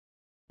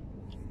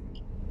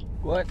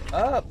What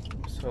up?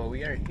 So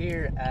we are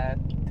here at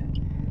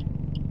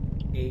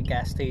a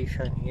gas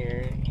station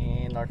here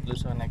in North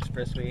Luzon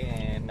Expressway,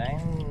 and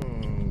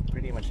I'm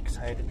pretty much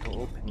excited to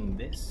open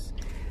this.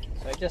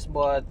 So I just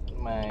bought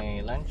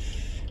my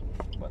lunch,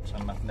 bought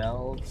some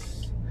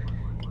McDonald's,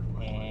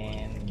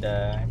 and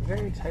I'm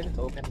very excited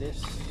to open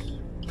this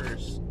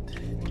first.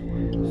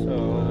 So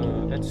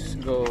let's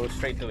go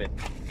straight to it.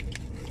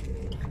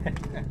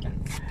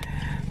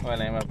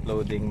 While I'm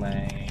uploading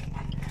my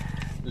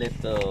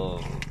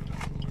little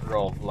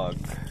raw vlog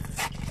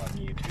on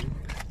YouTube,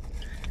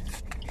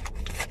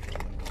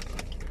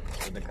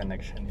 so the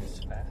connection is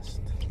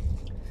fast.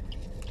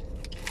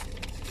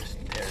 Let's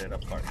just tear it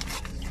apart.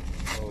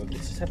 So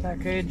this is a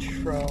package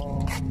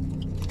from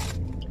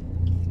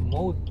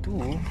Mode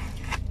 2,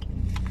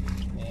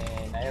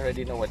 and I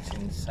already know what's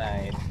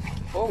inside.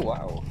 Oh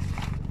wow!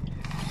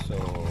 So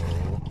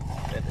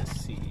let us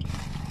see.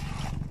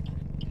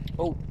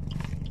 Oh,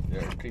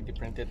 they're 3D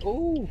printed.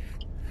 Oh,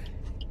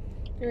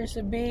 there's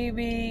a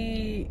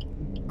baby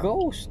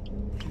ghost.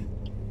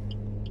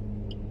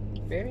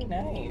 Very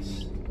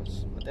nice.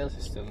 What else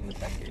is still in the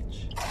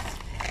package?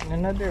 And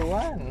another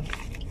one.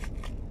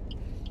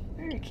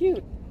 Very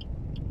cute.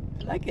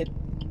 I like it.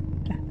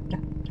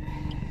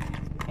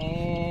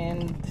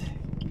 And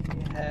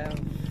we have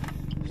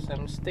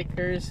some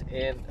stickers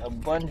and a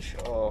bunch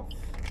of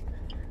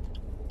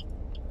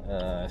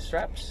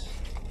straps.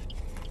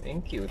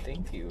 Thank you.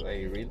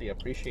 I really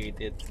appreciate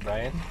it,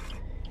 Brian.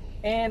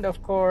 And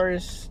of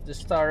course, the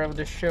star of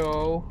the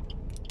show,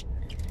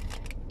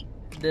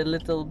 the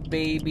little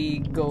baby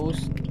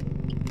ghost.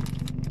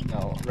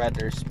 No,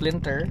 rather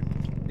Splinter.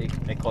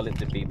 I call it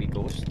the baby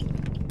ghost,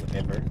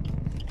 whatever.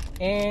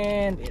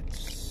 And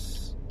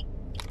it's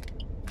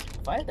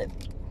violet.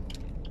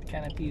 The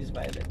canopy is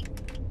violet.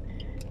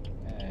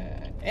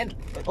 And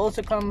it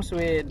also comes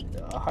with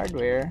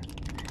hardware,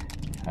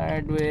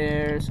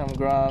 some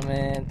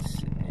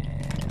grommets,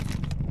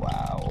 and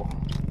wow.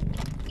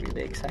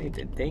 Really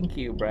excited. Thank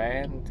you,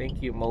 Brian.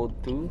 Thank you,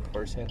 Mode 2,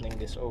 for sending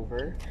this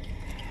over.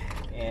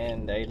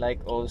 And I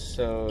like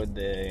also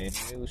the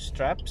new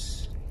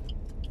straps.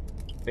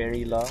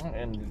 Very long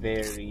and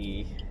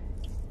very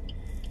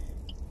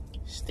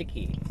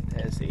sticky.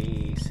 It has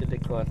a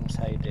silicone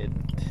sided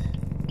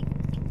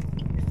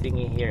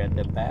thingy here at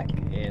the back.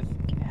 It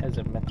has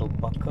a metal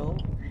buckle,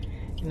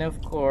 and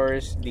of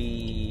course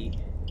the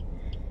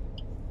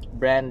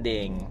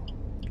branding.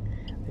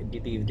 I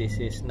believe this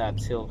is not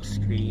silk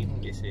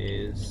screen. This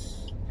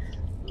is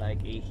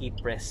like a heat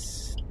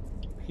pressed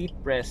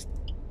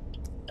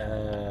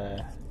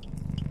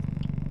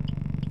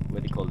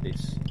what do you call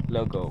this,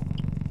 logo.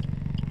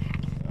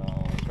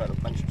 So got a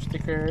bunch of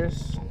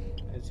stickers,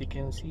 as you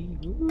can see.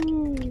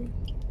 Woo!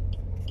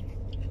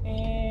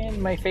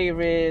 And my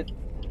favorite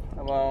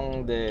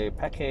among the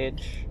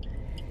package,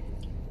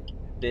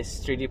 this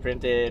 3D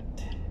printed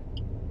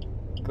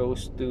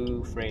Ghost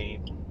 2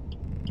 frame.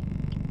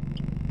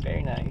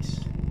 Very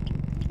nice.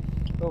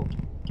 Oh,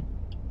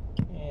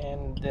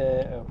 and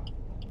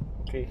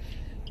okay,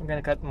 I'm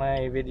gonna cut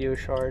my video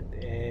short,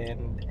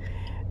 and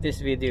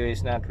this video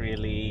is not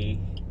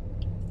really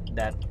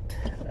that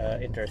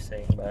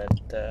interesting, but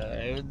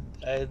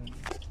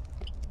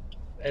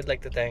I'd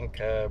like to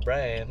thank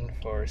Brian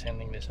for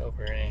sending this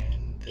over,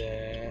 and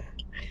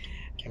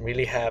I'm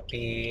really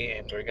happy,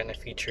 and we're gonna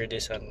feature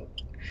this on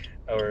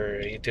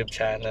our YouTube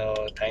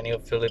channel, Tiny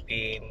of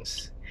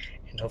Philippines,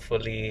 and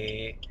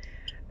hopefully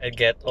I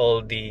get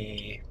all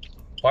the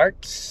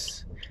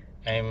parts.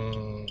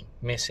 I'm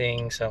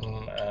missing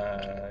some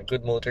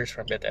good motors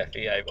from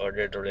BetFE. I've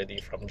ordered already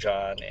from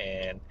John,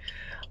 and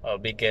I'll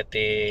be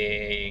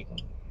getting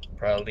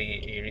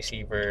probably a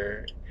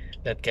receiver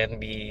that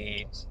can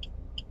be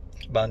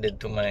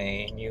bounded to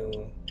my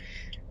new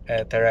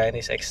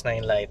Taranis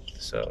X9 Lite.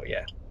 So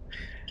yeah,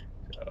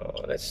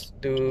 so let's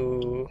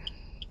do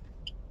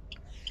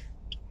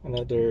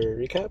another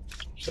recap.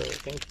 So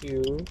thank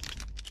you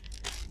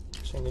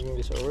sending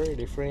this over.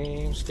 The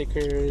frame,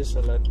 stickers,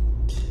 a lot,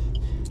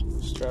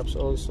 straps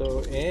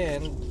also,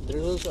 and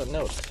there's also a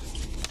note.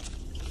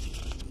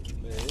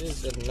 There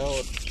is a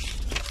note,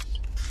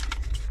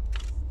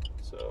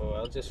 so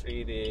I'll just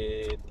read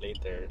it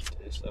later.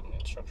 There's some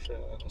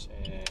instructions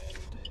and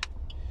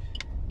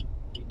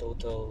the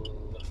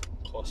total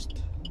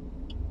cost.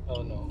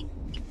 Oh no,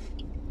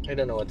 I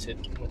don't know what's in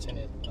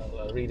it.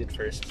 I'll read it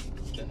first,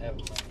 then have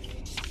my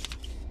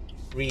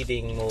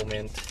reading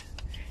moment.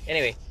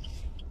 Anyway,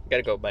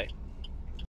 gotta go. Bye.